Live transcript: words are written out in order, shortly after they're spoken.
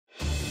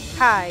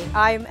Hi,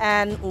 I'm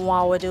Anne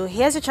Nwawadu.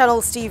 Here's your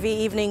Channels TV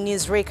Evening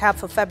News Recap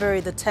for February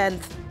the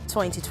 10th,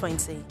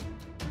 2020.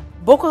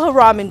 Boko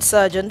Haram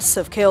insurgents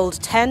have killed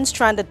 10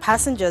 stranded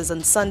passengers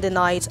on Sunday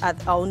night at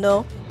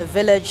Auno, a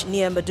village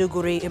near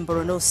Maiduguri in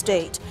Borno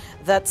State.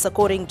 That's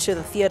according to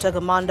the theater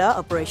commander,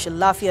 Operation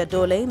Lafiya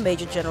Dole,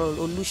 Major General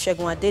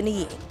Olusegun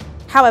Adeniyi.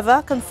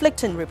 However,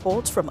 conflicting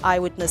reports from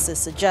eyewitnesses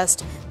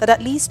suggest that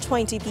at least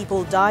 20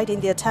 people died in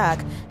the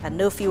attack and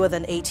no fewer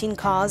than 18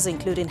 cars,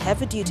 including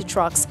heavy-duty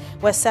trucks,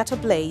 were set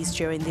ablaze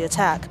during the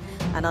attack.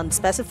 An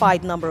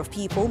unspecified number of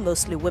people,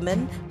 mostly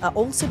women, are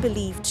also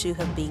believed to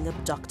have been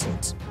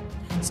abducted.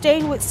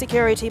 Staying with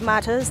security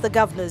matters, the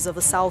governors of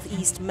the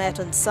Southeast met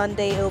on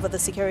Sunday over the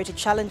security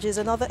challenges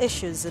and other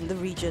issues in the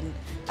region.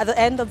 At the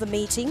end of the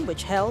meeting,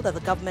 which held at the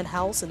Government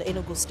House in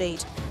Enugu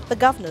State, the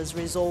governors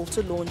resolved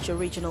to launch a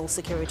regional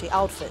security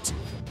outfit.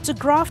 To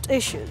graft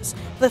issues,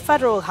 the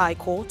Federal High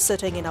Court,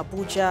 sitting in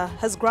Abuja,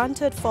 has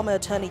granted former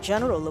Attorney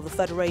General of the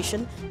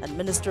Federation and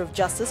Minister of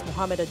Justice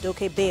Mohammed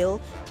Adoke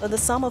bail on the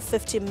sum of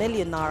 50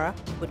 million naira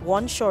with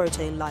one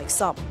surety-like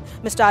sum.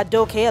 Mr.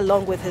 Adoke,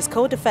 along with his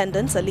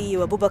co-defendants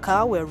Aliyu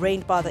Abubakar, were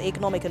arraigned by the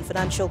Economic and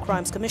Financial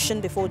Crimes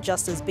Commission before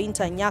Justice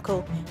Binta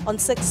Nyako on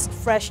 6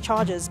 fresh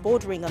charges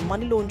bordering on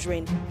money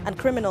laundering and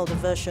criminal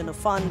diversion of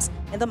funds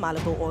in the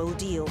Malibu oil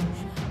deal.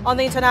 On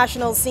the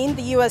international scene,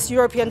 the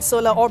US-European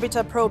Solar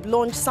Orbiter probe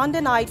launched Sunday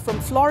night from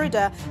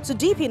Florida to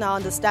deepen our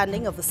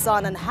understanding of the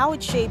sun and how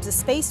it shapes the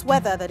space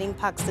weather that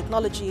impacts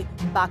technology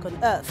back on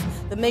Earth.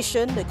 The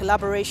mission, a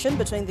collaboration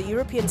between the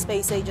European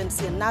Space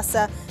Agency and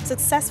NASA,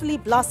 successfully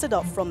blasted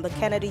off from the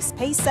Kennedy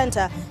Space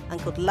Center and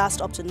could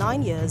last up to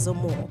 9 years or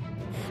more.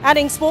 And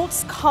in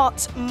sports,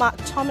 Scott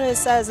McTominay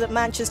says that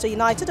Manchester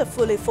United are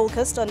fully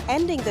focused on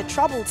ending their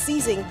troubled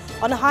season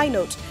on a high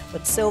note,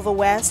 with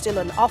silverware still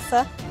on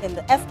offer in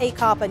the FA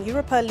Cup and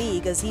Europa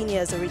League as he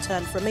nears a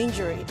return from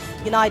injury.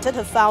 United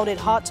have found it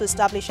hard to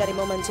establish any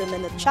momentum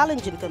in a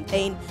challenging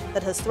campaign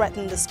that has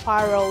threatened to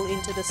spiral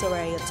into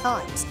disarray at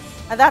times.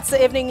 And that's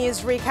the evening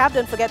news recap.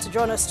 Don't forget to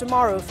join us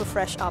tomorrow for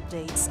fresh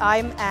updates.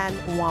 I'm Anne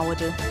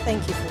Nwawadu.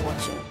 Thank you for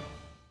watching.